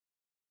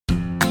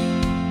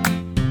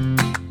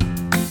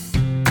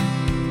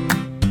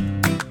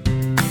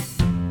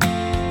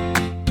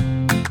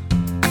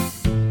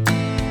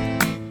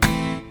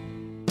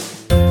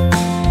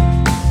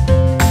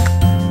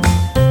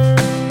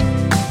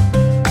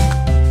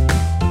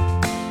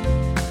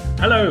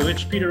Hello,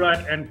 it's Peter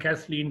Wright and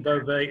Kathleen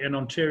Beauvais in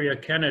Ontario,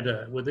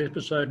 Canada, with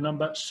episode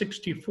number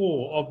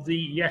 64 of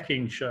The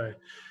Yakking Show.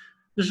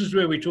 This is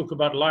where we talk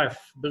about life,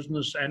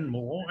 business, and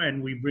more,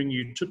 and we bring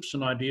you tips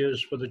and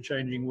ideas for the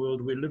changing world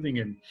we're living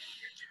in.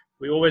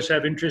 We always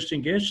have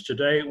interesting guests.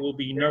 Today will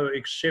be no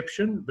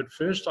exception, but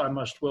first I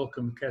must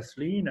welcome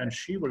Kathleen, and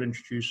she will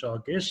introduce our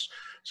guests.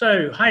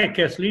 So, hi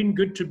Kathleen,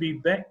 good to be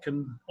back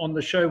and on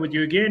the show with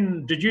you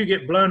again. Did you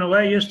get blown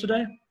away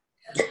yesterday?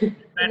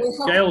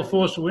 Gale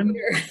force wind?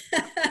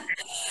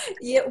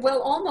 Yeah,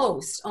 well,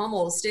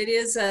 almost. It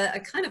is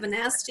a kind of a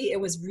nasty, it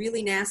was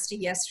really nasty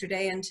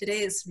yesterday, and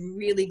today is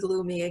really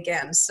gloomy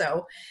again.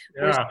 So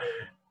yeah.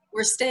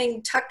 we're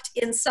staying tucked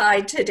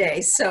inside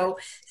today. So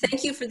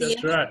thank you for the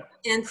That's right.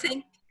 And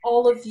thank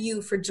all of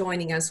you for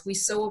joining us. We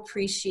so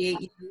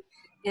appreciate you.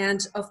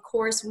 And of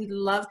course, we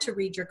love to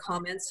read your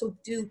comments. So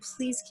do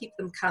please keep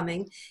them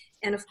coming.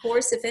 And of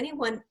course, if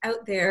anyone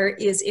out there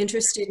is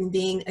interested in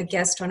being a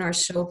guest on our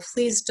show,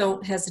 please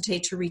don't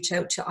hesitate to reach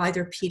out to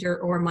either Peter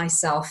or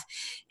myself.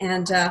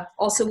 And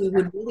also, we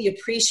would really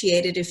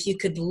appreciate it if you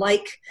could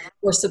like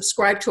or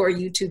subscribe to our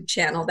YouTube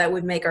channel. That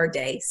would make our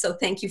day. So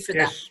thank you for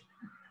that.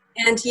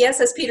 And yes,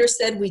 as Peter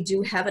said, we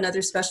do have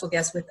another special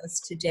guest with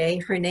us today.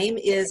 Her name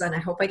is, and I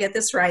hope I get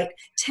this right,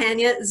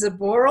 Tanya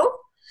Zboril.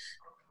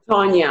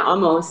 Tanya,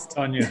 almost.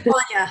 Tanya.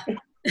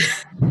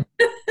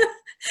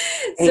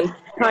 So,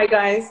 hi,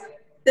 guys.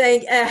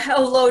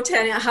 Hello,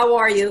 Tanya. How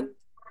are you?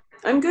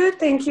 I'm good,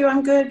 thank you.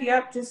 I'm good.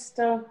 Yep, just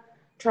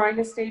trying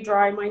to stay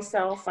dry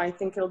myself. I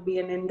think it'll be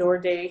an indoor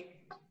day.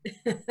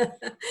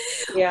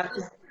 Yeah.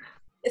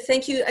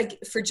 Thank you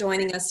for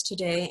joining us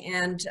today.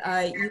 And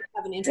you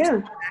have an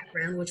interesting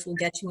background, which we'll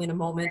get to in a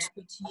moment.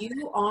 But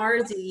you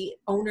are the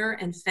owner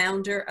and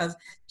founder of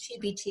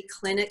TBT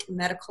Clinic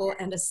Medical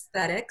and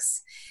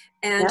Aesthetics.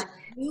 And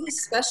you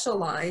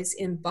specialize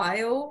in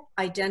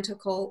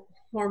bioidentical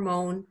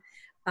hormone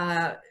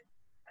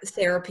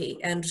therapy,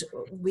 and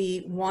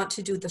we want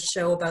to do the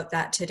show about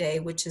that today,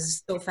 which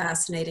is so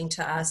fascinating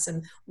to us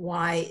and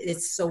why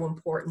it's so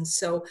important.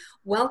 So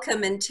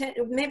welcome, and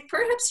maybe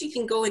perhaps you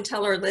can go and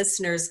tell our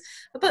listeners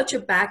about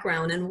your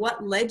background and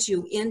what led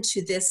you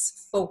into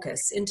this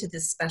focus, into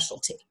this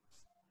specialty.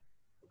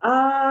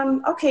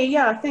 Okay,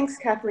 yeah, thanks,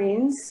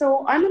 Kathleen.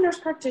 So I'm a nurse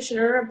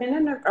practitioner. I've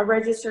been a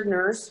registered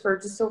nurse for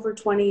just over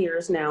 20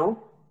 years now.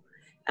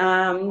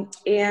 I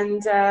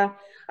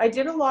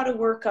did a lot of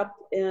work up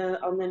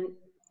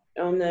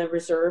on the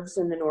reserves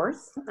in the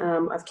north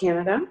of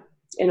Canada,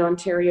 in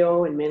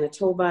Ontario and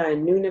Manitoba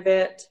and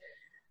Nunavut.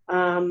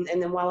 And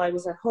then while I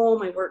was at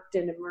home, I worked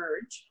in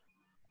Emerge.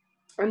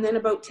 And then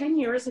about 10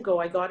 years ago,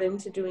 I got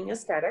into doing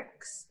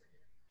aesthetics.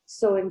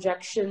 So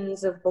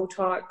injections of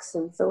Botox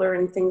and filler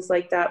and things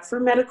like that for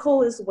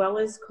medical as well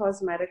as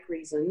cosmetic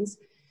reasons.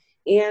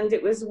 And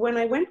it was when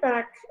I went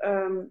back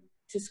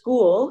to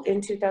school in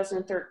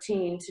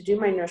 2013 to do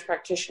my nurse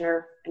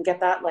practitioner and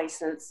get that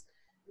license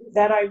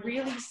that I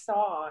really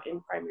saw in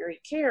primary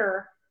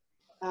care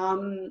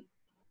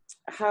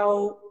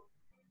how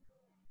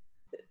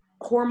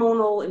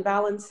hormonal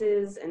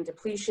imbalances and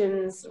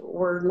depletions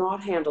were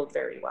not handled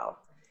very well.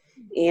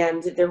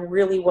 And there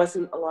really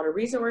wasn't a lot of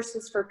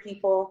resources for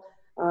people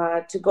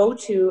to go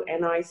to.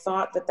 And I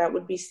thought that that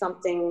would be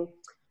something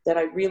that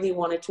I really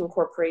wanted to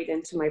incorporate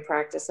into my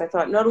practice. I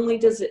thought not only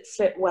does it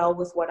fit well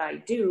with what I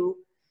do,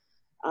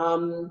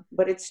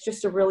 but it's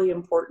just a really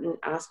important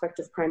aspect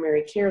of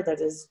primary care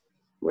that is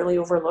really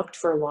overlooked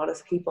for a lot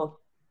of people.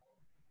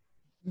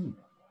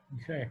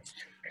 Okay.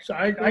 So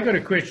I got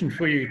a question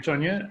for you,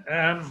 Tanya.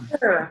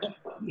 Sure.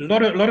 A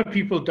lot of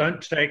people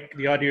don't take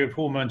the idea of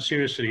hormones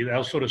seriously.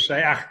 They'll sort of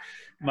say,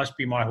 it must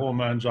be my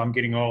hormones, I'm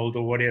getting old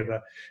or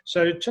whatever.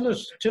 So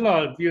tell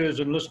our viewers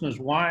and listeners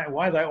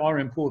why they are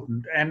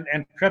important, and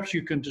perhaps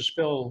you can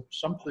dispel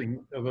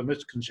something of a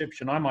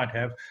misconception I might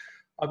have.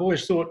 I've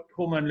always thought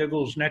hormone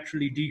levels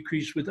naturally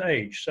decrease with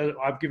age. So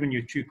I've given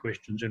you two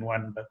questions in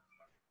one. But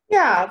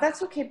yeah,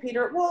 that's okay,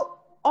 Peter.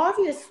 Well,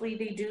 obviously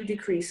they do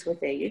decrease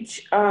with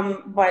age,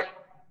 but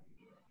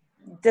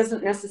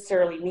doesn't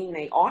necessarily mean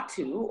they ought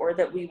to or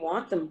that we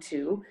want them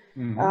to.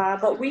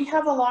 But we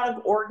have a lot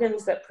of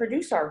organs that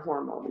produce our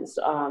hormones.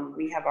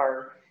 We have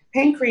our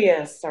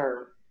pancreas,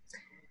 our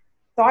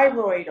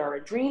thyroid, our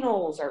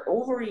adrenals, our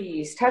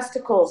ovaries,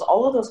 testicles,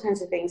 all of those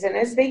kinds of things. And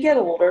as they get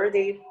older,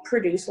 they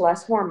produce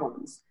less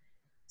hormones.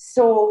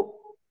 So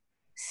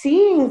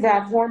seeing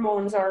that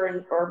hormones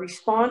are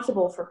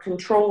responsible for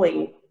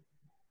controlling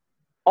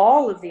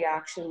all of the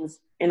actions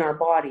in our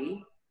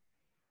body,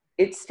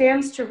 it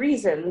stands to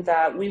reason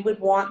that we would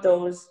want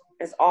those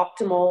as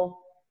optimal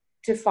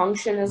to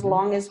function as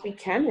long as we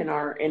can in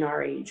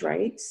our age,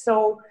 right?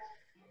 So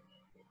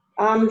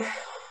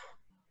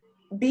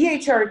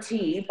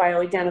BHRT,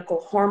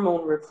 bioidentical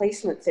hormone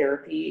replacement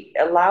therapy,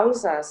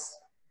 allows us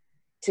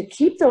to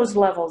keep those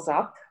levels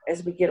up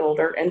as we get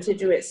older and to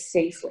do it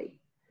safely.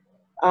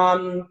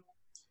 You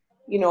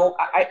know,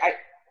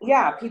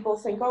 yeah, people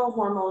think, oh,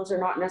 hormones are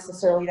not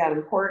necessarily that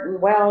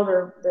important. Well,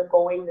 they're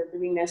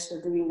doing this,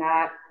 they're doing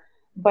that.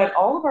 But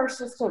all of our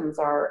systems,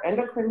 our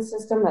endocrine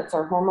system, that's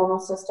our hormonal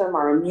system,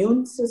 our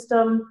immune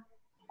system,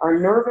 our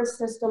nervous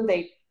system,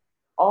 they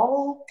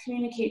all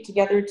communicate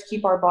together to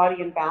keep our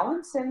body in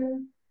balance.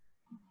 And,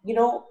 you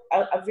know,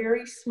 a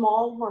very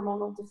small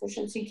hormonal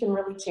deficiency can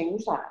really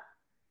change that.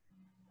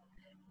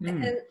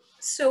 And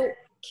so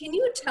can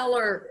you tell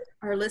our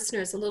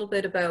listeners a little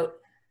bit about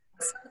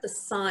some of the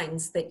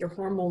signs that your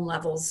hormone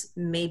levels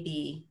may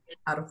be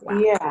out of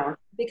whack? Yeah.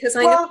 Because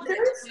I know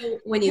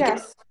that when you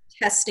get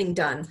testing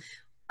done,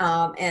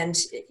 and,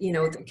 you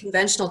know, the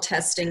conventional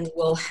testing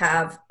will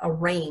have a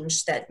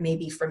range that may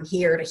be from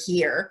here to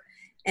here.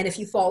 And if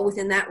you fall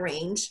within that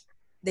range,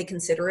 they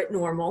consider it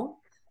normal.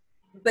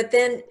 But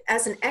then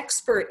as an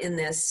expert in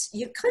this,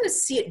 you kind of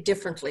see it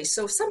differently.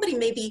 So if somebody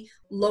may be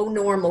low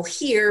normal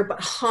here,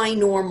 but high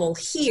normal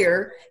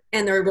here,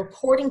 and they're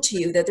reporting to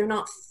you that they're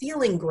not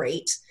feeling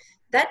great,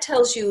 that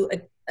tells you,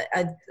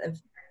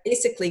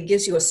 basically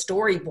gives you a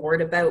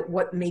storyboard about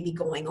what may be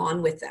going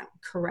on with them,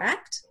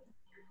 correct?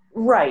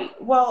 Right.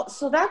 Well,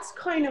 so that's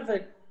kind of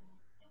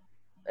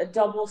a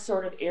double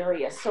sort of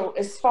area. So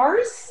as far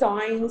as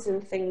signs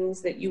and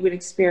things that you would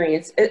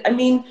experience, I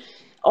mean,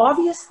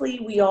 obviously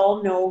we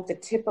all know the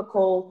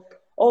typical,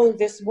 oh,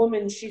 this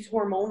woman, she's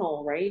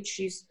hormonal, right?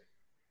 She's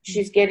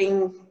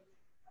getting,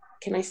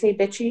 can I say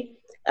bitchy?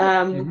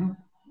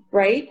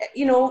 Right?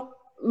 You know,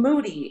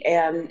 moody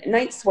and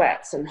night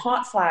sweats and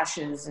hot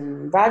flashes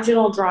and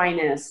vaginal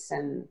dryness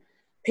and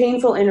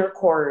painful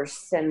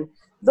intercourse. And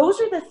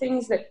those are the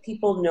things that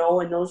people know,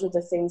 and those are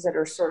the things that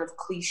are sort of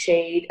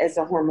cliched as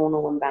a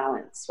hormonal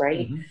imbalance,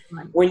 right?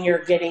 When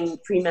you're getting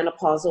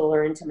premenopausal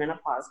or into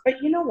menopause.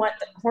 But you know what?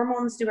 The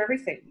hormones do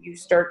everything. You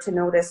start to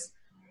notice,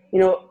 you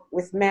know,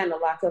 with men, a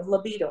lack of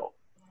libido,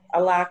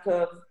 a lack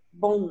of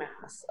bone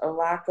mass, a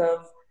lack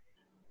of,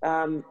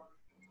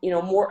 you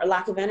know, a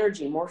lack of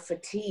energy, more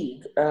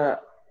fatigue,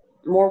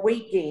 more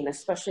weight gain,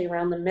 especially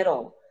around the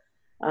middle.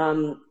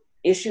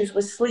 Issues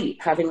with sleep,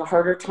 having a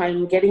harder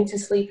time getting to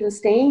sleep and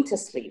staying to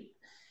sleep.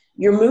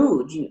 Your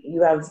mood,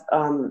 you have,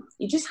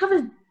 you just have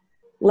a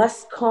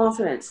less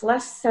confidence,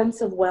 less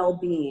sense of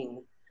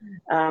well-being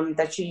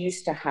that you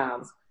used to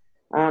have.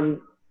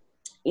 You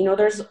know,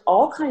 there's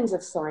all kinds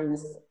of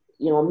signs,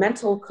 you know,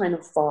 mental kind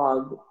of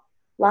fog,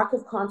 lack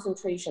of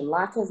concentration,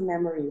 lack of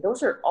memory.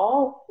 Those are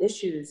all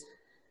issues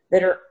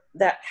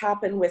that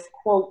happen with,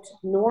 quote,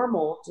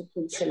 normal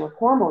depletion of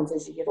hormones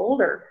as you get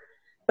older.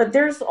 But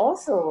there's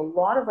also a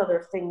lot of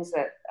other things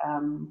that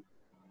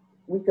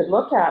we could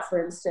look at.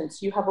 For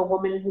instance, you have a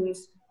woman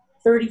who's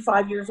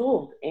 35 years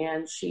old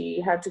and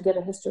she had to get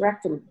a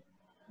hysterectomy.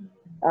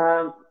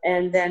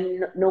 And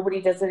then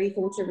nobody does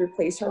anything to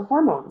replace her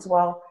hormones.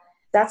 Well,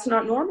 that's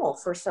not normal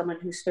for someone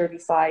who's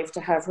 35 to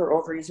have her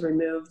ovaries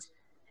removed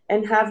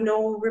and have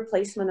no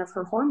replacement of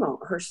her hormone,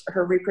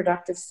 her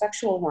reproductive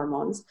sexual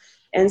hormones.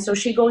 And so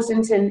she goes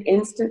into an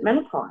instant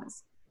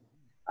menopause.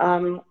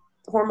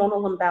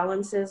 Hormonal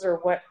imbalances are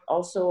what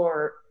also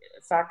are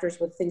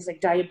factors with things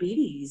like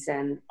diabetes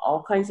and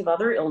all kinds of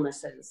other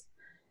illnesses.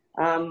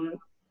 You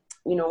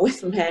know,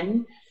 with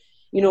men,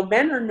 you know,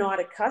 men are not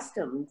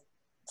accustomed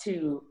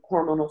to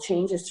hormonal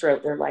changes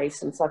throughout their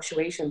lives and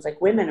fluctuations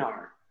like women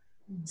are.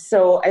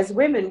 So as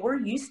women, we're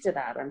used to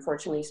that,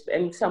 unfortunately.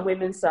 And some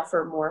women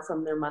suffer more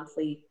from their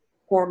monthly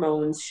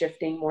hormones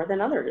shifting more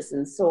than others.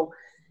 And so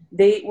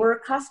they were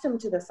accustomed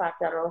to the fact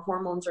that our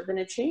hormones are going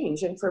to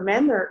change. And for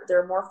men,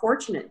 they're more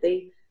fortunate.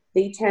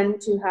 They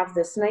tend to have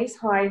this nice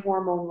high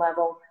hormone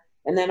level,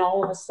 and then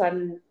all of a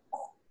sudden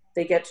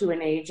they get to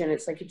an age and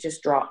it's like it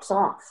just drops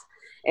off.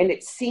 And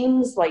it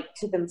seems like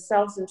to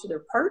themselves and to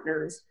their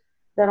partners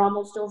that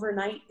almost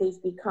overnight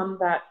they've become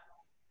that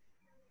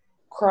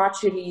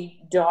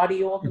crotchety,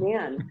 dotty old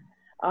man.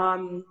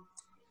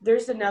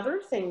 There's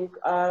another thing,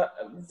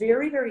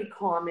 very, very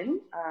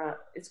common.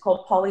 It's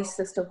called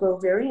polycystic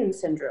ovarian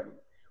syndrome,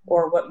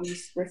 or what we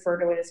refer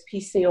to it as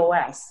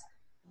PCOS.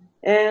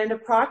 And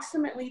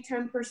approximately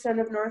 10%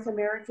 of North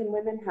American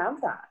women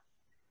have that.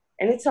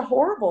 And it's a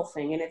horrible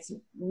thing, and it's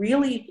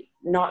really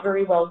not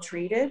very well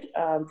treated.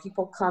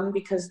 People come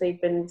because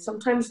they've been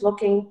sometimes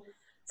looking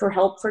for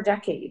help for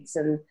decades.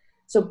 And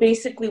so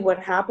basically what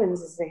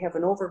happens is they have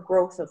an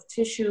overgrowth of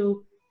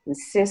tissue and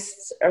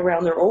cysts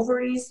around their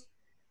ovaries.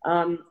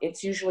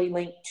 It's usually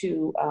linked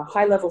to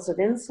high levels of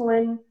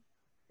insulin.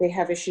 They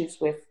have issues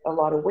with a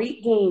lot of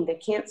weight gain. They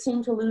can't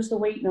seem to lose the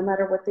weight no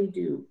matter what they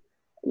do,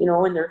 you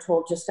know, and they're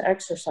told just to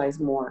exercise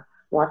more,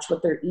 watch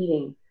what they're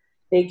eating.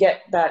 They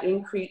get that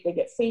increase, they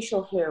get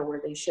facial hair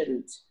where they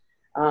shouldn't.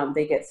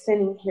 They get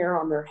thinning hair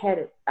on their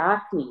head,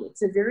 acne.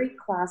 It's a very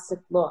classic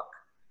look.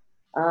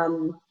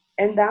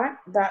 And that,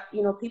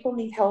 you know, people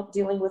need help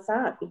dealing with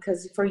that,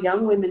 because for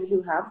young women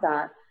who have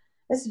that,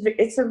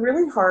 it's a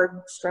really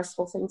hard,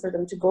 stressful thing for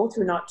them to go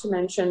through, not to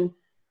mention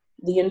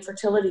the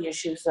infertility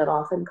issues that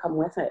often come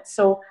with it.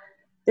 So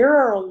there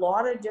are a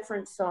lot of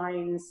different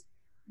signs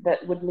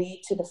that would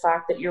lead to the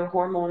fact that your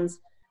hormones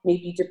may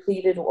be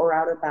depleted or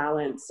out of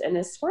balance. And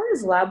as far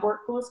as lab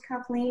work goes,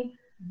 Kathleen,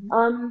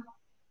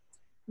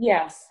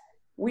 yes,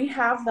 we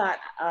have that,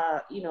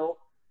 you know,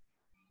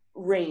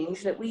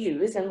 range that we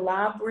use, and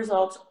lab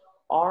results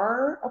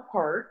are a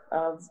part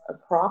of a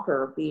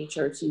proper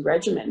BHRT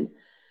regimen.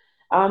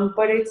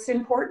 But it's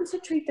important to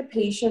treat the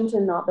patient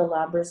and not the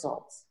lab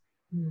results,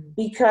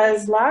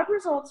 because lab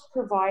results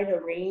provide a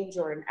range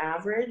or an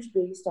average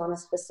based on a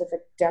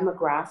specific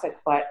demographic,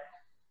 but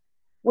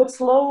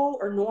what's low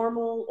or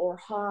normal or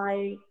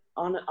high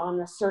on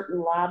a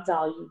certain lab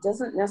value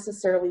doesn't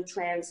necessarily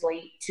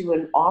translate to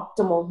an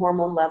optimal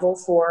hormone level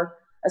for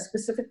a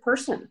specific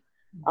person.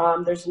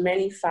 There's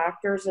many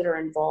factors that are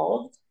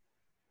involved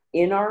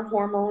in our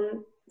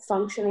hormone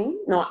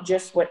functioning, not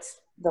just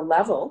what's the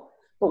level,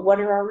 but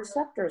what are our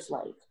receptors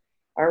like?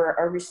 Are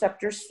our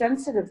receptors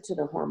sensitive to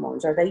the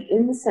hormones? Are they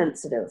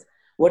insensitive?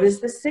 What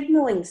is the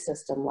signaling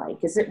system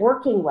like? Is it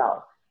working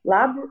well?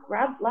 Lab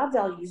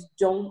values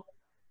don't,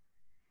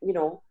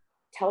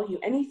 tell you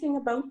anything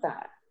about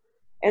that.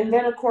 And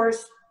then, of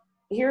course,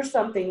 here's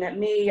something that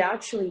may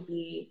actually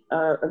be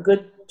a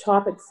good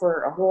topic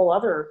for a whole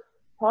other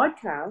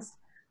podcast,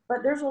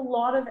 but there's a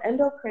lot of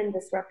endocrine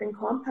disrupting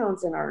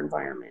compounds in our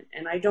environment.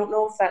 And I don't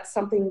know if that's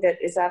something that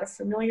is a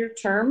familiar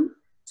term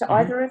to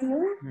either of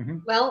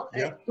you. Well,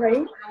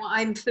 right?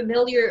 I'm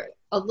familiar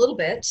a little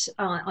bit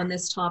on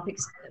this topic,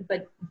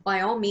 but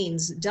by all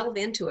means delve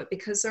into it,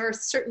 because there are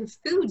certain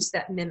foods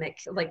that mimic,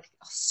 like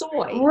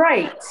soy.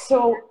 Right.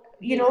 So,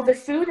 the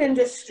food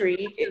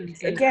industry,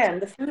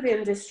 the food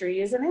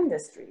industry is an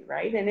industry,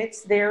 right? And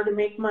it's there to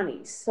make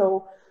money.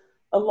 So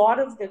a lot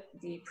of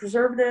the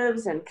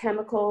preservatives and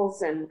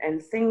chemicals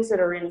and things that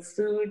are in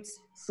foods,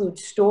 food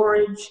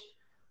storage,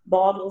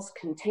 bottles,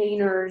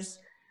 containers,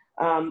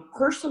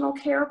 personal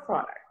care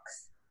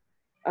products,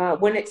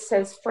 when it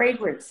says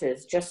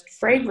fragrances, just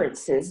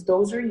fragrances,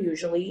 those are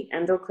usually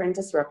endocrine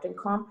disrupting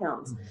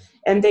compounds.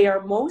 And they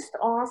are most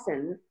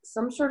often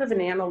some sort of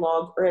an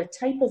analog or a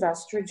type of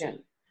estrogen.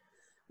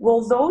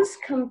 Well, those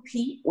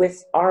compete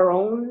with our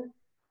own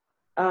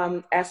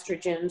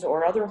estrogens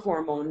or other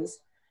hormones,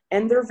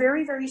 and they're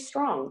very, very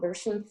strong. They're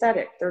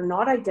synthetic. They're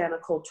not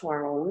identical to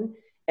our own,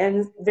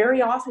 and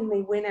very often they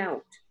win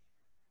out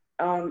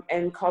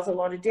and cause a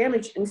lot of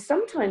damage. And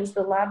sometimes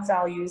the lab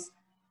values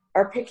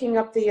are picking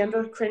up the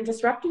endocrine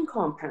disrupting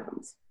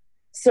compounds.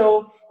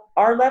 So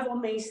our level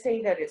may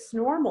say that it's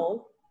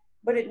normal,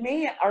 but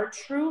our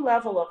true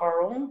level of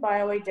our own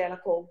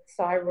bioidentical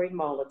thyroid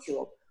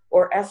molecule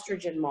or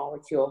estrogen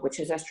molecule, which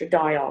is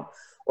estradiol,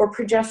 or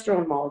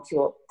progesterone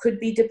molecule, could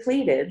be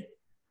depleted,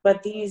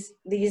 but these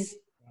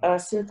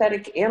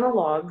synthetic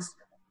analogs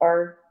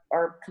are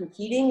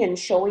competing and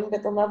showing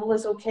that the level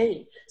is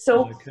okay.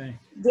 So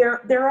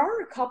there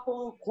are a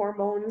couple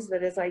hormones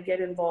that, as I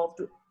get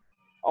involved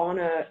on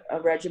a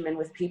regimen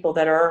with people,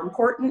 that are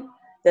important,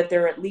 that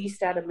they're at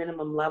least at a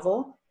minimum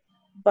level.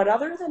 But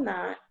other than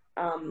that,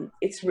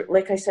 it's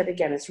like I said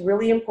again, it's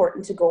really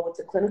important to go with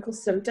the clinical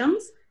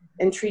symptoms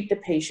and treat the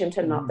patient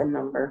and not the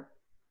number.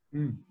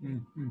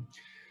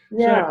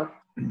 Yeah.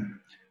 So,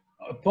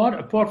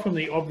 apart from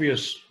the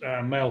obvious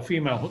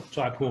male-female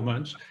type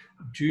hormones,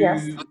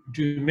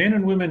 do men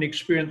and women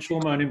experience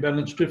hormone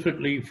imbalance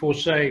differently for,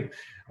 say,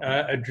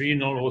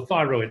 adrenal or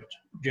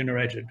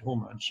thyroid-generated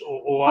hormones,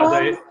 or are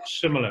they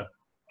similar?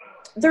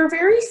 They're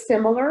very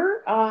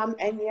similar,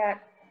 and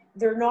yet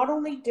they're not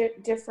only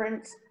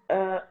different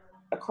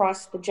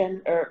across the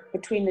gender,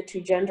 between the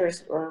two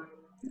genders, or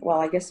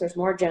well, I guess there's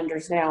more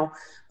genders now,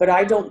 but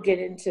I don't get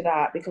into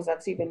that because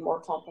that's even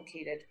more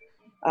complicated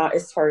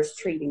as far as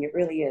treating. It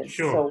really is.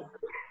 Sure.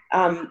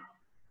 So,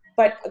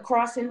 but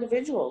across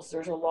individuals,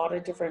 there's a lot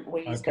of different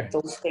ways that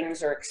those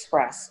things are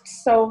expressed.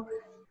 So,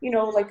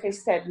 like I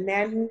said,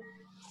 men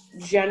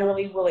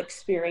generally will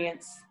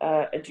experience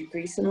a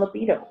decrease in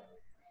libido,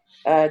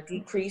 a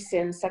decrease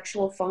in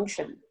sexual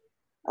function,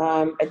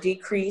 a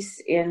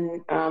decrease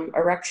in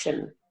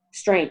erection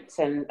strength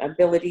and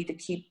ability to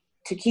keep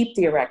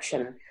the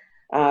erection,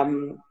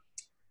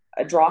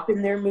 a drop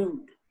in their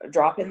mood, a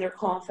drop in their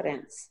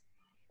confidence,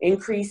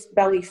 increased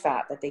belly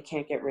fat that they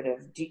can't get rid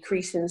of,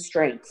 decrease in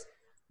strength.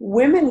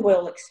 Women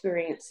will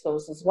experience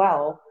those as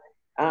well.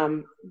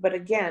 But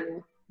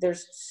again,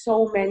 there's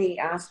so many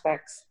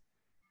aspects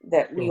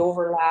that we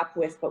overlap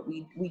with, but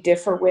we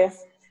differ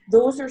with.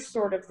 Those are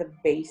sort of the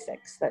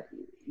basics that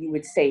you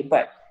would say.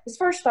 But as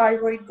far as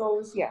thyroid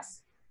goes,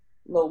 yes,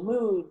 low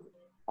mood,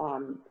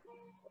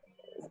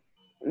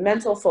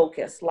 mental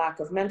focus, lack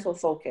of mental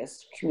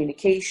focus,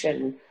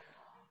 communication,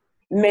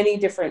 many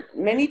different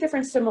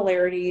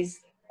similarities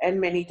and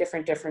many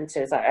different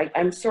differences.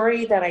 I'm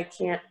sorry that I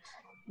can't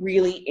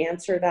really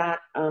answer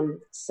that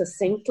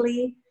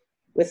succinctly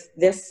with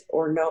this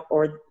or no,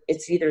 or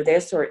it's either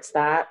this or it's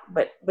that,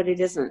 but it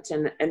isn't.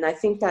 And I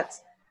think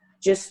that's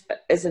just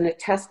as a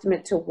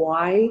testament to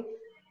why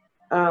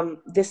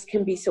this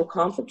can be so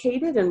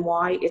complicated and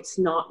why it's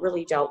not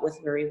really dealt with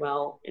very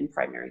well in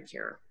primary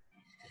care.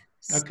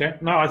 Okay.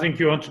 No, I think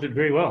you answered it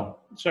very well.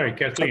 Sorry,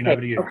 Kathleen,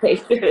 over to you. Okay,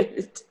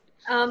 good.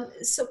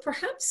 So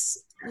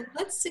perhaps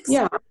let's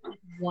explain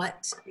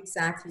what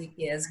exactly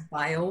is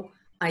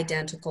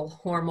bioidentical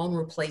hormone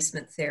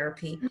replacement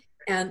therapy,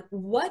 and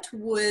what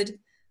would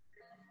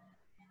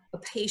a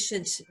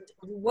patient,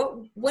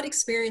 what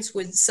experience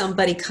would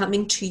somebody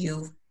coming to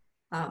you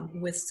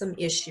with some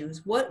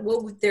issues, what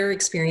would their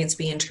experience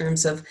be in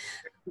terms of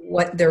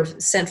what they're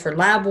sent for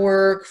lab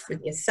work, for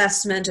the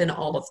assessment, and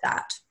all of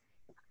that?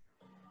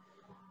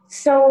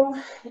 So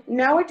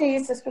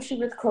nowadays, especially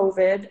with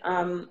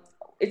COVID,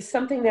 it's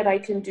something that I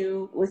can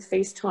do with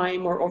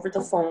FaceTime or over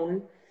the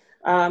phone.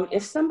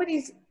 If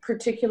somebody's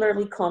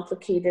particularly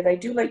complicated, I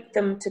do like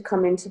them to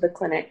come into the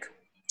clinic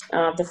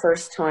the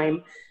first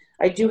time.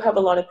 I do have a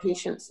lot of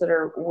patients that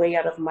are way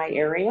out of my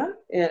area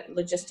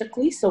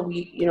logistically. So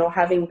we,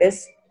 having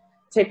this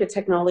type of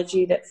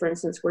technology that, for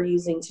instance, we're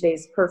using today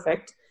is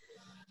perfect.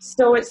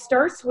 So it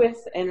starts with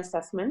an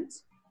assessment,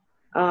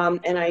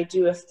 and I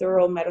do a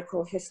thorough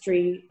medical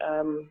history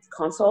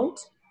consult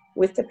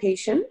with the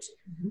patient,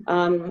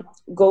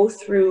 go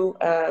through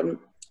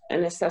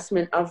an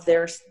assessment of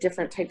their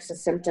different types of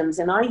symptoms.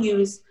 And I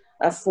use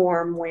a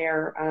form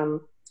where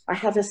I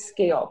have a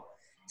scale.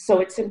 So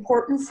it's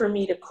important for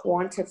me to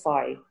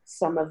quantify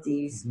some of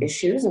these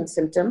issues and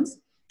symptoms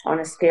on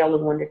a scale of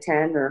 1 to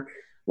 10 or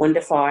 1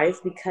 to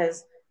 5,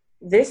 because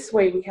this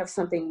way we have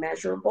something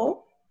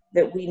measurable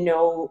that we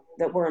know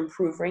that we're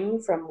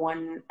improving from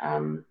one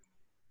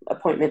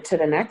appointment to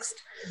the next.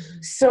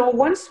 So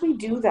once we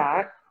do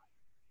that,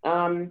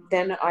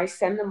 then I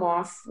send them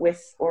off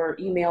with, or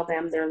email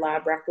them their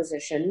lab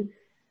requisition,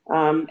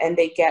 and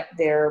they get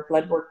their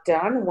blood work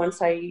done.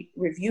 Once I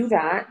review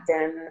that,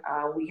 then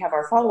we have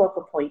our follow-up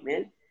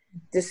appointment,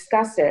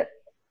 discuss it,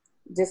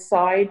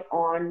 decide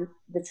on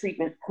the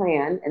treatment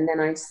plan, and then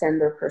I send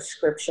their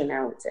prescription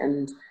out.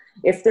 And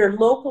if they're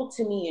local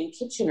to me in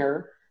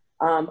Kitchener,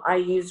 I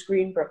use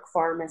Greenbrook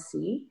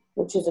Pharmacy,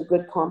 which is a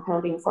good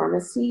compounding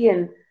pharmacy,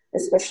 and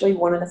especially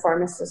one of the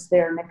pharmacists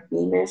there, Nick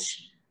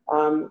Beamish,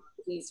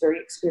 he's very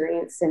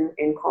experienced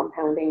in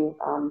compounding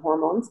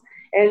hormones.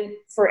 And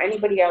for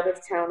anybody out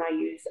of town, I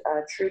use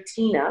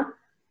Trutina,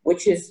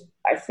 which is,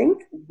 I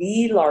think,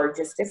 the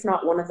largest, if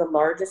not one of the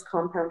largest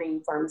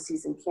compounding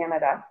pharmacies in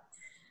Canada.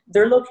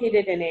 They're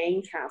located in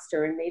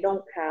Ancaster, and they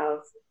don't have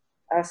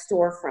a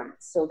storefront,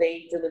 so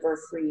they deliver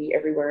free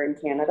everywhere in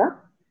Canada.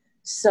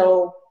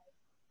 So,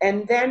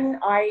 and then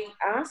I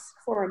ask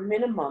for a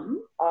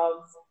minimum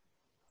of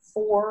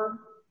 4,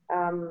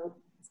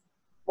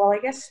 well, I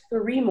guess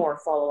 3 more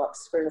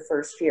follow-ups for the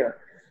first year.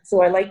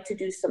 So I like to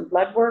do some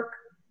blood work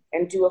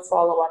and do a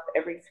follow-up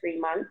every 3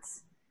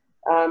 months,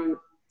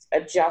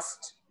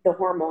 adjust the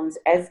hormones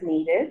as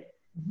needed.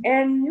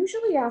 And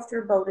usually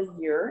after about a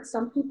year,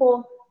 some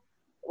people,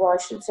 well,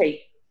 I should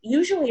say,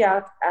 usually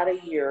at a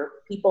year,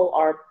 people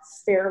are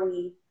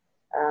fairly,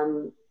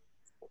 I'm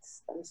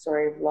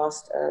sorry, I've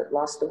lost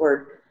the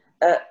word.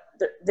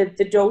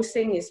 The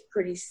dosing is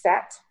pretty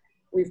set.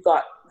 We've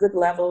got good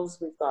levels,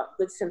 we've got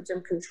good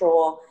symptom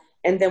control,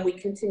 and then we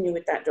continue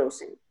with that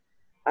dosing.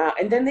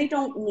 And then they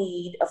don't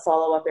need a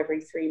follow-up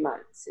every 3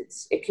 months.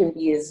 It can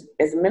be as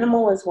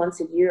minimal as once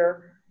a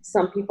year.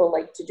 Some people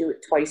like to do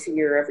it twice a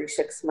year, every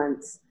 6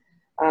 months.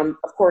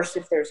 Of course,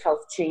 if there's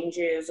health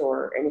changes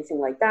or anything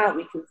like that,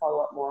 we can follow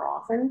up more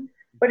often.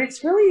 But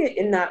it's really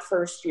in that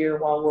first year,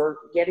 while we're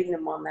getting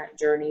them on that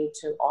journey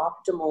to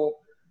optimal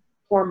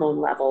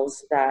hormone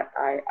levels, that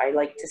I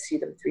like to see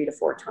them 3 to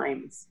 4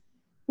 times.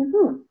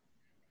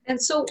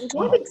 And so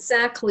what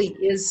exactly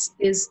is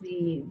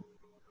the,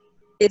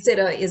 is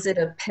it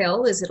a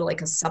pill? Is it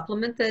like a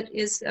supplement that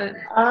is?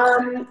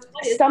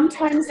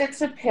 Sometimes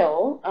it's a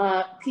pill.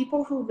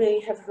 People who may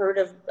have heard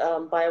of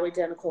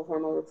bioidentical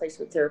hormone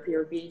replacement therapy,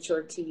 or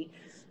BHRT,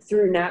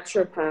 through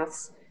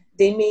naturopaths,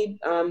 they may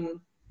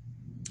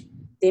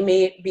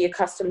be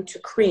accustomed to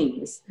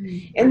creams.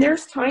 And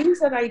there's times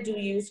that I do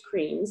use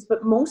creams,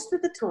 but most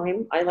of the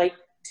time I like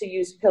to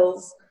use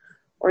pills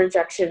or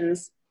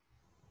injections.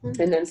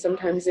 And then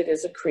sometimes it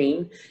is a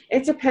cream.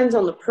 It depends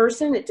on the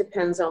person. It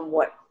depends on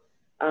what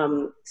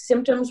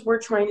symptoms we're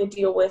trying to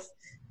deal with,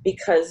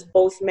 because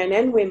both men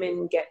and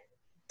women get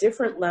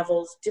different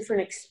levels,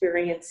 different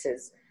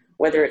experiences,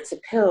 whether it's a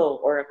pill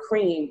or a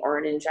cream or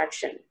an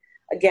injection.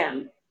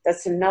 Again,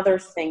 that's another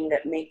thing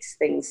that makes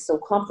things so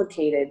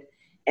complicated,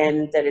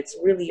 and that it's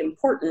really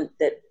important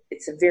that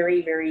it's a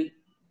very, very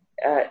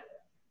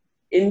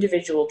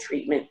individual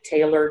treatment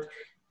tailored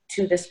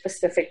to the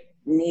specific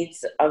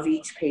needs of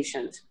each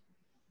patient.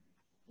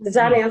 Does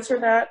that answer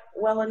that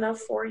well enough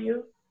for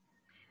you?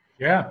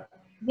 Yeah.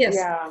 Yes.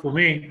 Yeah. For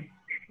me.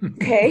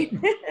 Okay.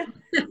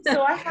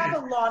 So I have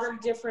a lot of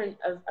different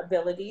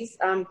abilities.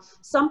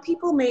 Some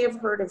people may have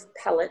heard of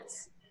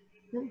pellets.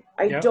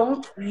 I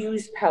don't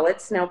use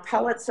pellets. Now,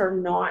 pellets are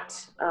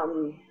not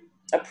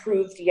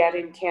approved yet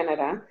in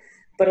Canada,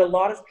 but a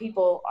lot of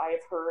people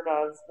I've heard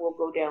of will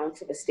go down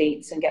to the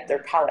States and get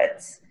their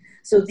pellets.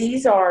 So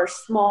these are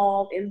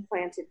small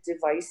implanted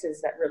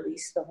devices that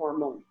release the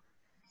hormone.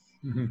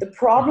 The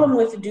problem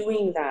with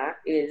doing that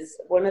is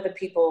what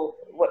people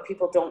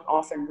don't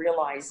often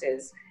realize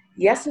is,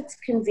 yes, it's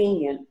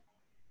convenient,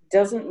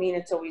 doesn't mean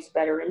it's always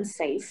better and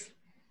safe.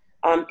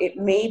 It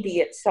may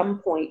be at some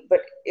point, but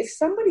if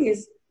somebody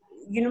is,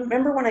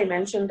 remember when I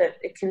mentioned that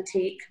it can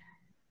take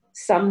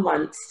some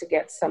months to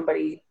get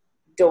somebody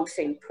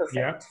dosing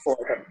perfect for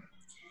them.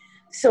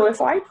 So if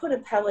I put a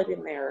pellet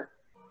in there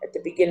at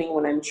the beginning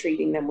when I'm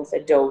treating them with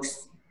a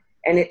dose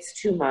and it's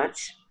too much,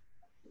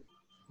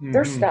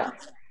 they're stuck,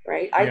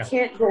 right? I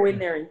can't go in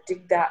there and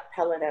dig that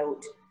pellet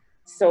out.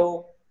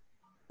 So,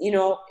 you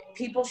know,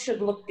 people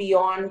should look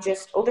beyond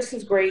just, oh, this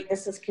is great,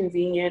 this is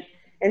convenient,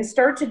 and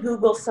start to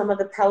Google some of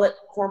the pellet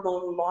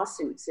hormone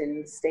lawsuits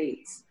in the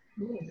States.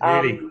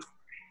 Really?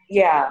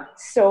 Yeah,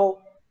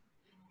 so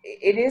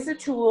it is a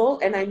tool,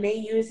 and I may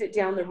use it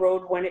down the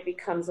road when it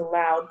becomes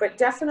allowed, but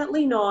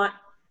definitely not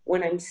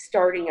when I'm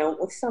starting out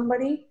with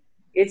somebody.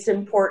 It's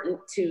important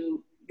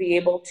to be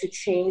able to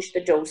change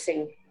the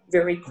dosing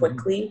very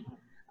quickly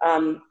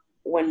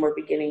when we're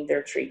beginning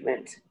their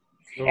treatment.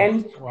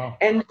 Sure.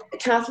 And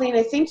Kathleen,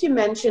 I think you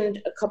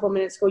mentioned a couple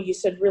minutes ago, you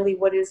said, really,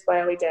 what is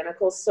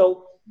bioidentical?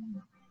 So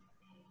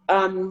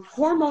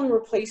hormone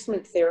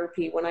replacement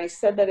therapy, when I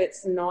said that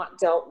it's not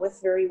dealt with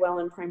very well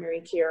in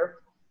primary care,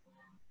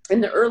 in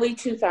the early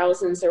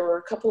 2000s, there were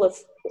a couple of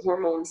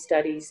hormone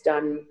studies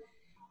done,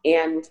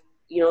 and,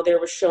 you know, there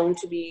was shown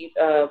to be,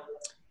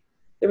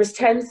 there was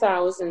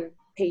 10,000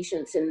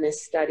 patients in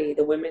this study,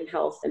 the Women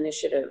Health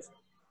Initiative,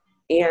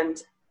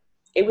 and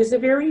it was a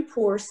very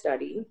poor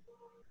study.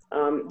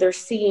 They're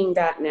seeing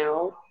that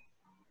now.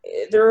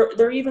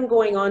 They're even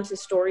going on to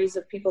stories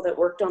of people that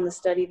worked on the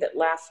study that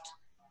left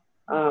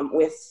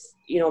with,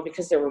 you know,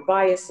 because there were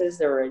biases,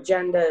 there were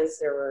agendas,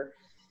 there were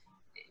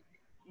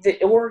the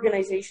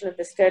organization of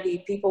the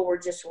study, people were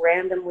just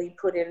randomly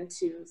put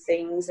into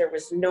things. There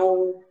was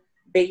no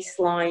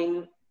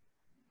baseline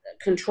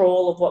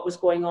control of what was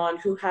going on,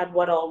 who had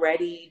what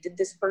already, did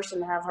this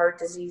person have heart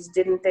disease,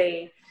 didn't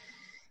they?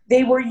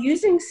 They were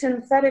using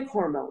synthetic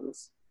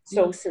hormones,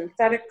 so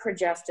synthetic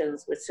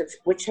progestins,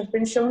 which have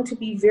been shown to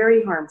be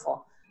very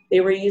harmful.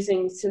 They were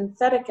using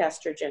synthetic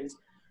estrogens,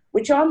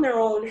 which on their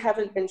own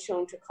haven't been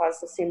shown to cause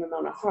the same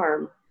amount of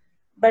harm.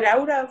 But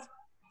out of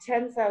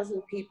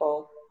 10,000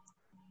 people,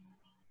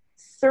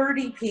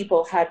 30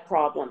 people had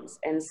problems.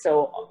 And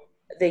so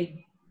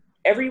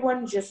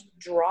everyone just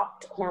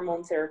dropped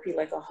hormone therapy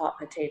like a hot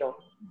potato.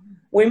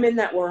 Women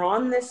that were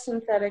on this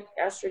synthetic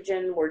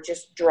estrogen were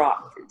just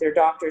dropped. Their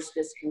doctors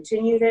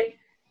discontinued it,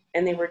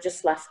 and they were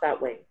just left that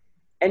way.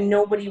 And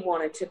nobody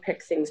wanted to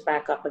pick things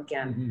back up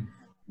again.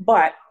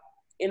 But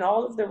in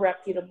all of the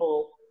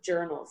reputable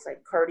journals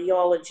like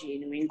Cardiology,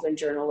 New England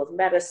Journal of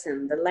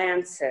Medicine, The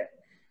Lancet,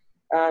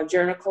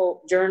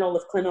 Journal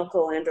of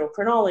Clinical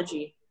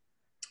Endocrinology,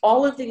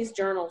 all of these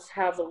journals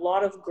have a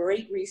lot of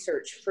great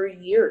research for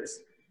years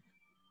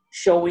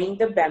showing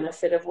the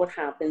benefit of what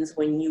happens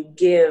when you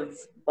give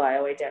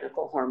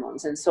bioidentical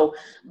hormones. And so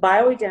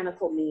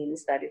bioidentical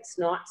means that it's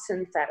not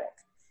synthetic.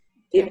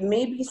 It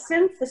may be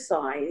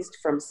synthesized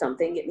from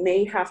something, it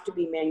may have to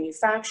be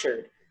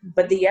manufactured,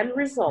 but the end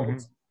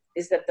result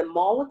is that the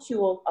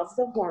molecule of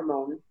the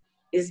hormone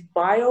is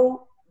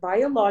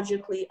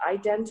biologically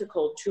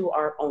identical to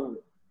our own.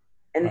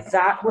 And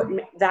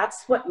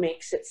that's what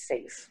makes it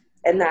safe.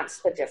 And that's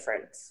the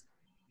difference.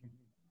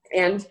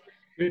 And,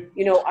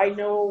 you know, I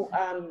know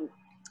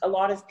a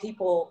lot of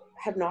people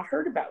have not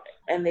heard about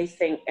it, and they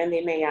think, and they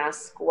may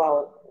ask,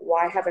 well,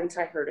 why haven't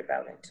I heard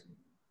about it?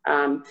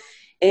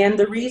 And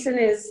the reason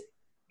is,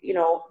 you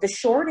know, the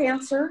short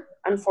answer,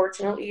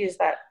 unfortunately, is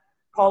that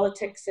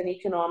politics and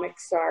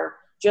economics are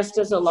just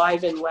as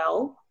alive and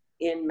well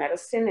in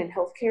medicine and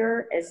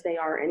healthcare as they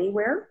are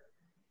anywhere.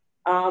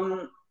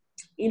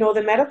 You know,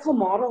 the medical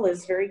model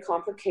is very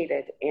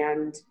complicated,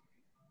 and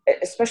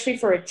especially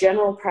for a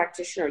general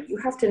practitioner, you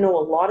have to know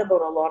a lot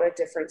about a lot of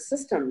different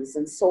systems.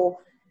 And so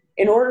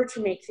in order to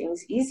make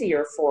things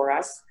easier for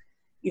us,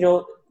 you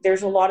know,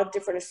 there's a lot of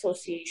different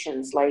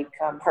associations like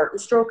Heart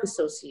and Stroke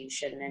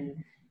Association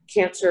and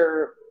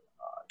Cancer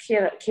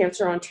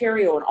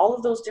Ontario and all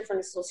of those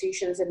different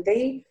associations. And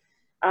they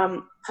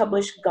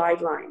publish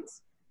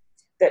guidelines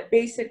that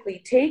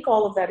basically take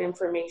all of that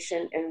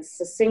information and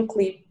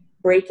succinctly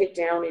break it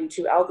down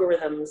into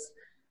algorithms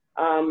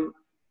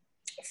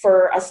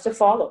for us to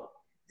follow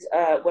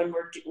when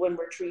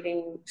we're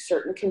treating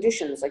certain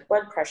conditions like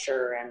blood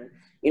pressure, and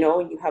you know,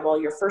 you have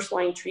all your first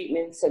line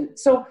treatments. And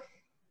so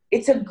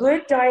it's a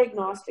good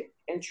diagnostic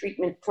and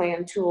treatment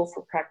plan tool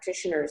for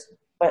practitioners.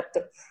 But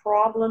the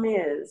problem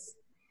is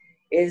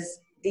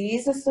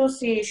these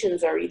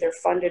associations are either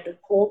funded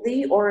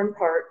wholly or in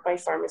part by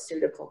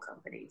pharmaceutical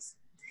companies.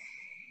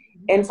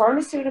 And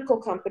pharmaceutical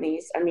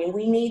companies, I mean,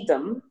 we need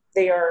them.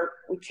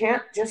 We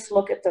can't just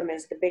look at them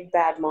as the big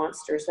bad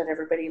monsters that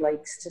everybody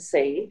likes to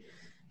say,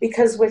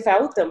 because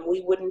without them,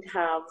 we wouldn't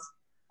have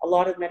a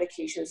lot of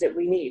medications that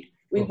we need.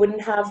 We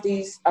wouldn't have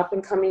these up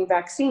and coming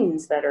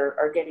vaccines that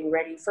are getting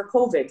ready for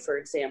COVID, for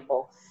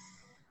example.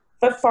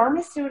 But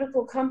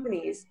pharmaceutical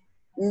companies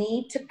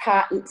need to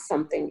patent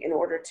something in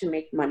order to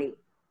make money,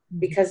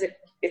 because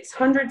it's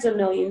hundreds of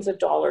millions of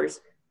dollars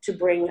to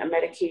bring a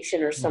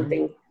medication or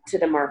something to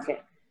the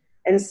market.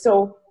 And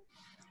so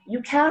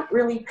you can't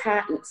really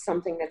patent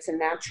something that's a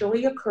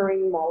naturally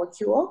occurring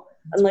molecule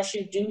unless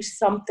you do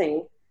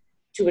something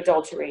to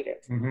adulterate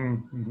it. Mm-hmm,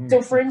 mm-hmm.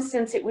 So for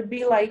instance, it would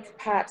be like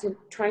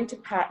trying to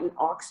patent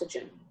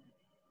oxygen.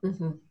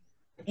 Mm-hmm.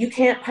 You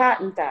can't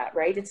patent that,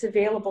 right? It's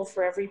available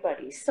for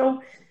everybody.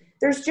 So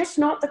there's just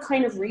not the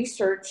kind of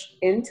research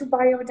into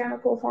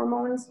bioidentical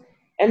hormones.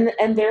 And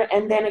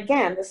then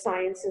again, the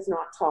science is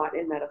not taught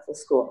in medical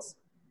schools,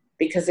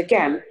 because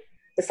again,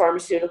 the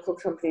pharmaceutical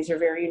companies are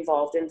very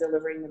involved in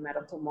delivering the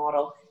medical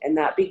model, and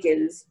that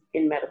begins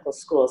in medical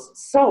schools.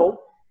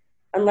 So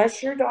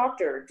unless your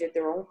doctor did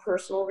their own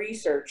personal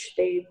research,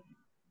 they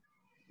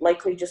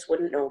likely just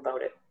wouldn't know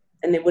about it,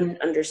 and they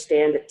wouldn't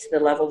understand it to the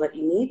level that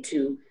you need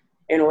to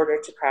in order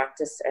to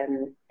practice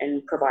and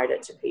provide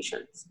it to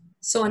patients.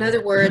 So in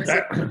other words,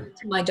 to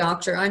my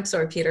doctor, I'm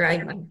sorry, Peter,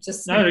 I'm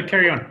just... No,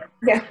 carry on.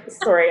 Yeah,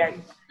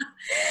 sorry.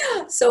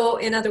 So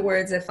in other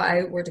words, if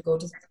I were to go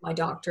to my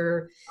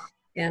doctor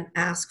and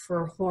ask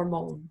for a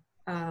hormone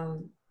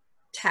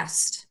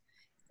test,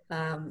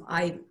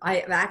 I've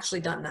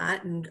actually done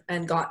that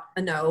and got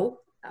a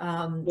no.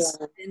 And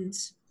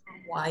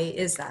why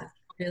is that,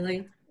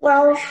 really?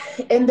 Well,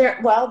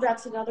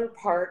 that's another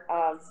part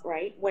of,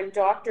 right, when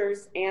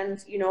doctors,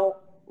 and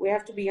we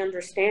have to be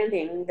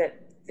understanding that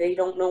they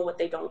don't know what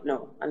they don't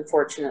know,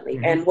 unfortunately.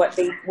 Mm-hmm. And what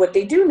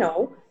they do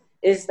know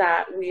is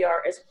that we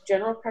are, as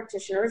general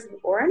practitioners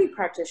or any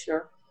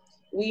practitioner,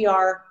 we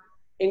are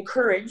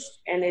encouraged,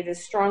 and it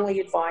is strongly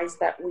advised,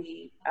 that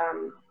we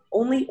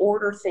only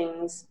order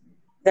things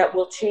that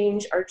will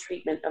change our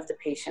treatment of the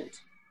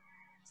patient.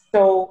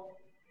 So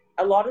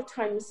a lot of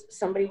times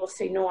somebody will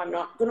say, no, I'm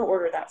not going to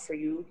order that for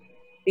you,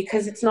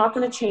 because it's not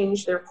going to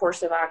change their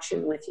course of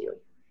action with you.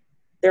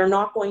 They're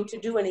not going to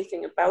do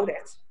anything about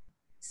it,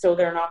 so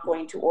they're not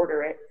going to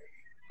order it.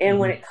 And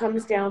when it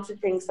comes down to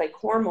things like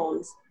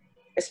hormones,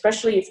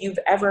 especially if you've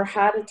ever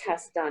had a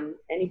test done,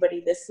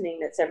 anybody listening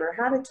that's ever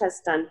had a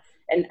test done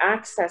and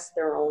accessed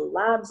their own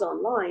labs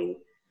online,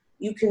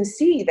 you can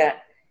see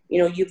that,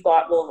 you've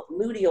got,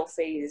 luteal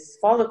phase,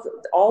 follicle,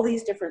 all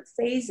these different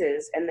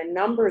phases, and the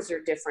numbers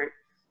are different.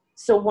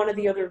 So one of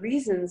the other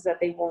reasons that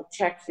they won't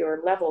check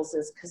your levels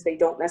is because they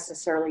don't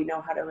necessarily know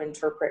how to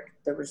interpret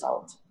the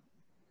result.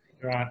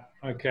 Right.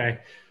 Okay.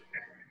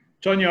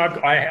 Tanya,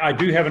 I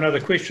do have another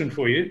question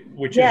for you,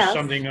 which is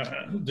something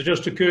that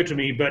just occurred to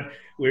me, but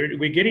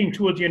we're getting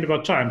towards the end of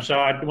our time. So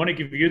I want to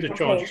give you the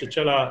chance to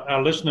tell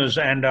our listeners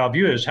and our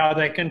viewers how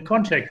they can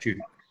contact you.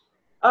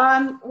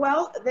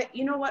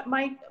 You know what,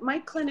 my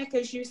clinic,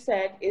 as you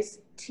said, is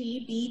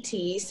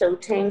TBT, so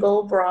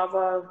Tango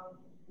Bravo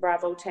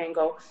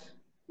Tango,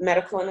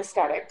 Medical and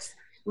Aesthetics.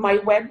 My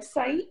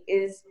website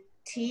is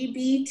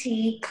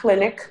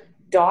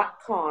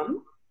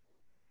tbtclinic.com.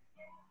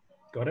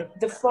 Got it.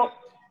 The phone,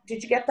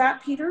 did you get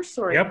that, Peter?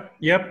 Sorry.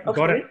 Yep, okay.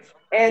 Got it.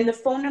 And the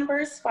phone number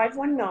is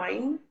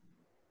 519.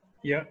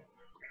 Yep.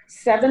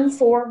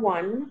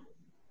 741.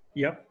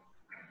 Yep.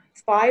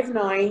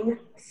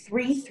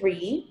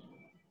 5933.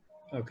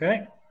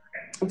 Okay.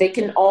 They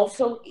can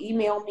also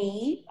email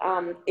me,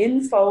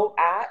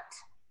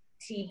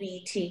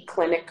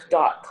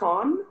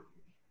 info@tbtclinic.com.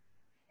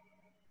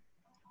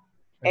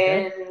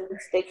 Okay. And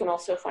they can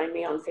also find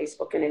me on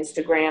Facebook and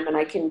Instagram, and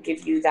I can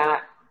give you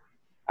that.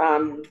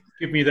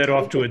 Give me that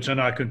afterwards,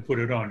 and I can put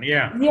it on.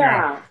 Yeah.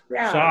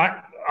 So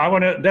I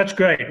want to. That's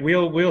great.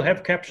 We'll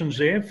have captions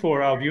there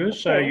for our viewers,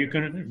 so you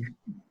can,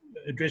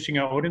 addressing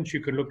our audience, you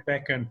can look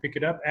back and pick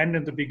it up, and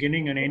at the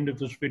beginning and end of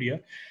this video.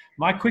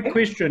 My quick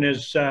question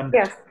is, and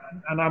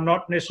I'm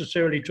not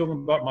necessarily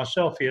talking about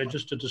myself here,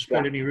 just to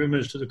dispel any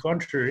rumors to the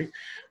contrary,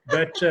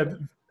 but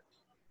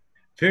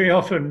very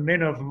often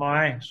men of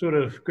my sort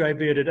of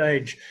grey-bearded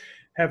age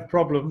have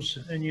problems,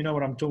 and you know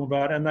what I'm talking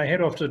about, and they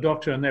head off to the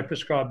doctor and they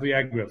prescribe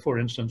Viagra, for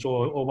instance,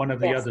 or one of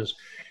the others.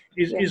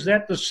 Is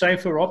that the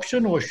safer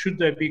option, or should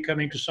they be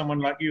coming to someone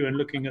like you and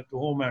looking at the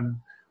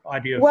hormone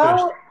idea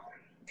first?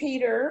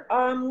 Peter,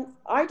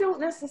 I don't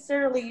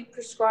necessarily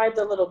prescribe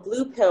the little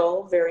blue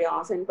pill very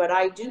often, but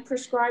I do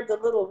prescribe the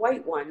little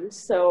white one.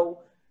 So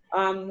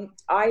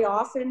I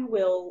often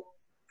will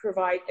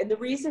provide, and the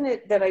reason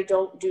that I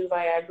don't do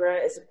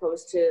Viagra as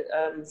opposed to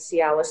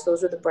Cialis,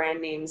 those are the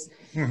brand names,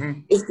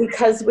 is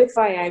because with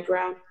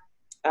Viagra,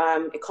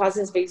 it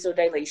causes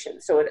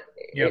vasodilation. So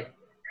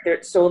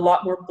so a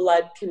lot more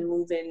blood can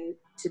move in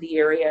to the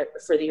area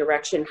for the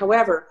erection.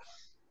 However,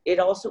 it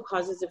also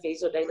causes a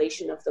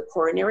vasodilation of the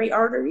coronary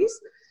arteries.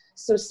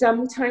 So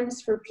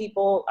sometimes for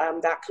people,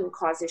 that can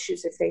cause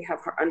issues if they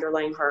have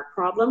underlying heart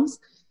problems.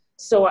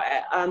 So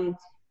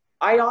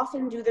I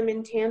often do them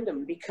in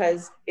tandem,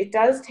 because it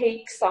does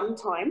take some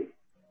time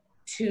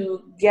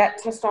to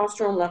get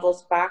testosterone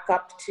levels back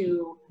up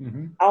to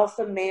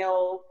alpha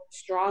male,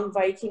 strong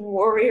Viking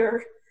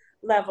warrior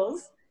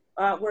levels,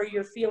 where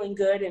you're feeling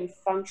good and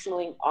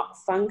functioning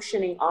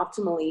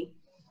optimally.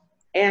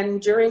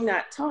 And during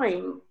that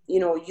time,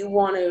 you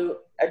want to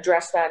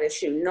address that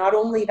issue. Not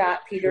only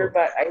that, Peter,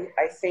 but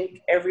I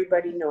think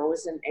everybody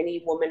knows, and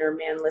any woman or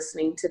man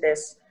listening to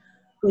this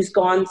who's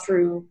gone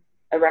through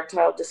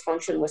erectile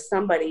dysfunction with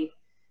somebody,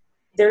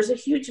 there's a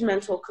huge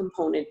mental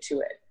component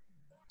to it.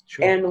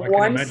 And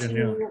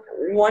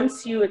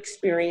once you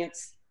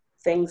experience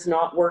things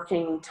not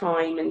working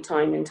time and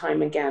time and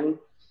time again,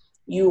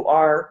 you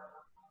are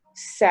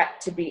set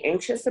to be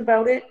anxious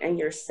about it, and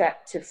you're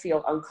set to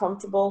feel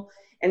uncomfortable.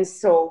 And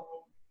so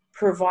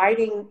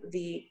providing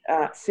the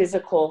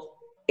physical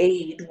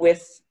aid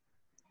with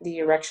the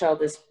erectile,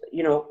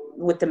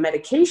 with the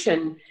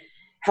medication,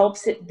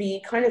 helps it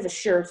be kind of a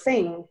sure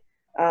thing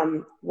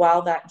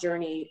while that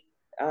journey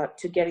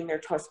to getting their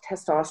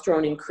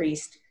testosterone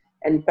increased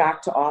and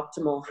back to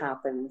optimal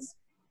happens.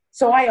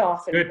 So I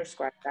often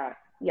prescribe that.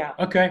 Yeah.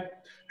 Okay.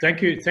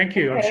 Thank you. Thank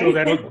you. Okay. I'm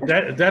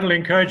sure that'll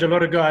encourage a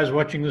lot of guys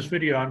watching this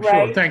video. I'm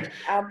sure. Thanks.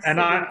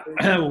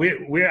 Absolutely.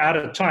 And we're out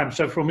of time.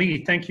 So from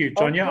me, thank you,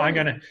 Tanya. Okay.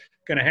 I'm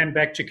gonna hand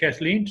back to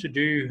Kathleen to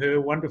do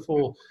her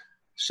wonderful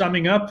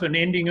summing up and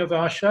ending of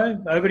our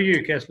show. Over to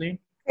you, Kathleen.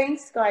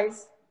 Thanks,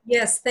 guys.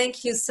 Yes,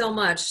 thank you so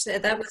much.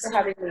 That was so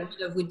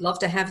informative. We'd love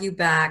to have you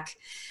back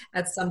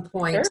at some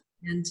point. Sure.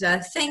 And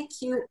thank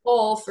you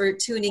all for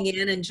tuning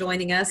in and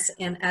joining us.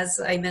 And as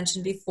I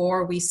mentioned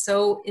before, we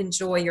so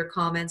enjoy your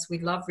comments. We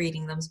love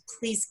reading them.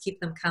 Please keep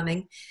them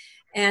coming.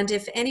 And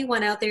if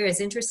anyone out there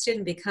is interested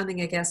in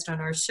becoming a guest on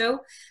our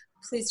show,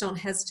 please don't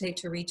hesitate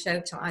to reach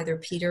out to either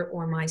Peter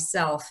or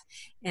myself.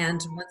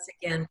 And once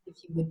again, if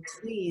you would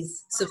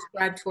please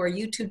subscribe to our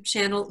YouTube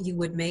channel, you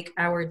would make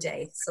our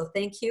day. So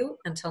thank you.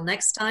 Until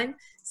next time,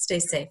 stay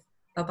safe.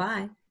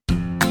 Bye-bye.